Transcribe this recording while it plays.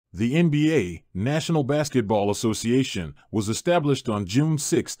The NBA, National Basketball Association, was established on June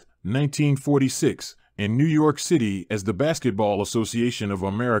 6, 1946, in New York City as the Basketball Association of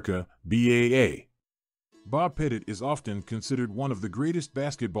America, BAA. Bob Pettit is often considered one of the greatest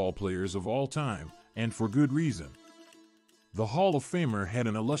basketball players of all time, and for good reason. The Hall of Famer had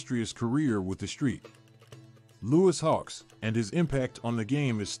an illustrious career with the Street Louis Hawks, and his impact on the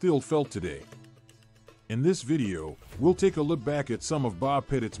game is still felt today. In this video, we'll take a look back at some of Bob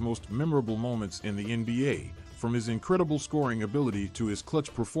Pettit's most memorable moments in the NBA, from his incredible scoring ability to his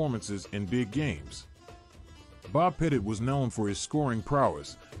clutch performances in big games. Bob Pettit was known for his scoring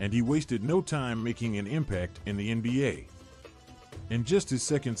prowess, and he wasted no time making an impact in the NBA. In just his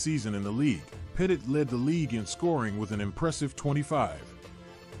second season in the league, Pettit led the league in scoring with an impressive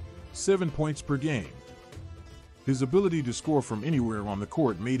 25.7 points per game. His ability to score from anywhere on the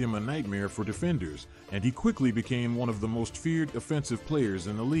court made him a nightmare for defenders, and he quickly became one of the most feared offensive players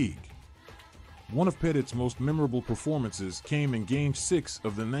in the league. One of Pettit's most memorable performances came in Game 6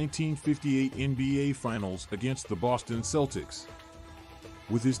 of the 1958 NBA Finals against the Boston Celtics.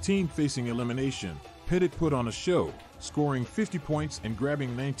 With his team facing elimination, Pettit put on a show, scoring 50 points and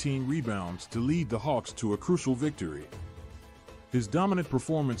grabbing 19 rebounds to lead the Hawks to a crucial victory. His dominant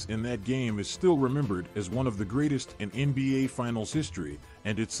performance in that game is still remembered as one of the greatest in NBA Finals history,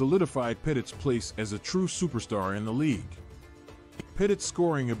 and it solidified Pettit's place as a true superstar in the league. Pettit's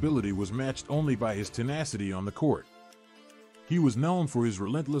scoring ability was matched only by his tenacity on the court. He was known for his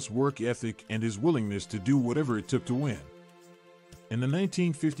relentless work ethic and his willingness to do whatever it took to win. In the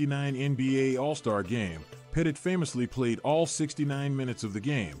 1959 NBA All-Star Game, Pettit famously played all 69 minutes of the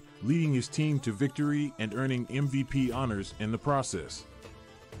game, leading his team to victory and earning MVP honors in the process.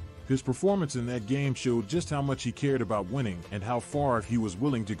 His performance in that game showed just how much he cared about winning and how far he was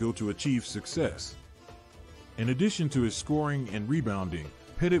willing to go to achieve success. In addition to his scoring and rebounding,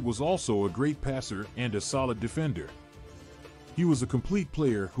 Pettit was also a great passer and a solid defender. He was a complete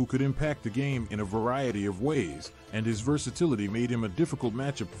player who could impact the game in a variety of ways, and his versatility made him a difficult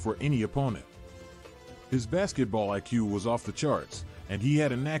matchup for any opponent. His basketball IQ was off the charts, and he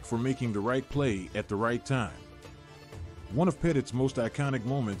had a knack for making the right play at the right time. One of Pettit's most iconic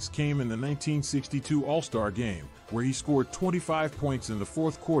moments came in the 1962 All-Star Game, where he scored 25 points in the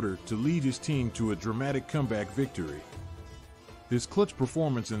fourth quarter to lead his team to a dramatic comeback victory. His clutch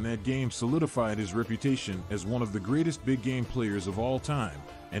performance in that game solidified his reputation as one of the greatest big-game players of all time,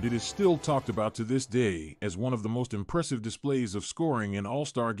 and it is still talked about to this day as one of the most impressive displays of scoring in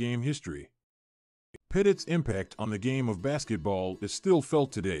All-Star Game history. Pettit's impact on the game of basketball is still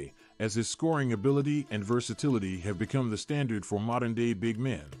felt today, as his scoring ability and versatility have become the standard for modern-day big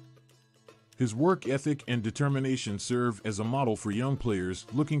men. His work ethic and determination serve as a model for young players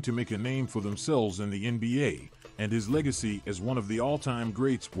looking to make a name for themselves in the NBA, and his legacy as one of the all-time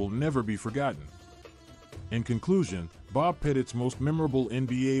greats will never be forgotten. In conclusion, Bob Pettit's most memorable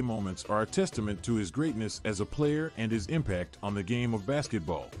NBA moments are a testament to his greatness as a player and his impact on the game of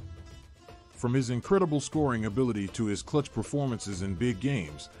basketball. From his incredible scoring ability to his clutch performances in big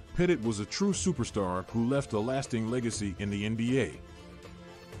games, Pettit was a true superstar who left a lasting legacy in the NBA.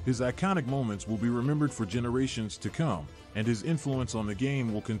 His iconic moments will be remembered for generations to come, and his influence on the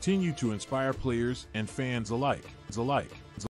game will continue to inspire players and fans alike.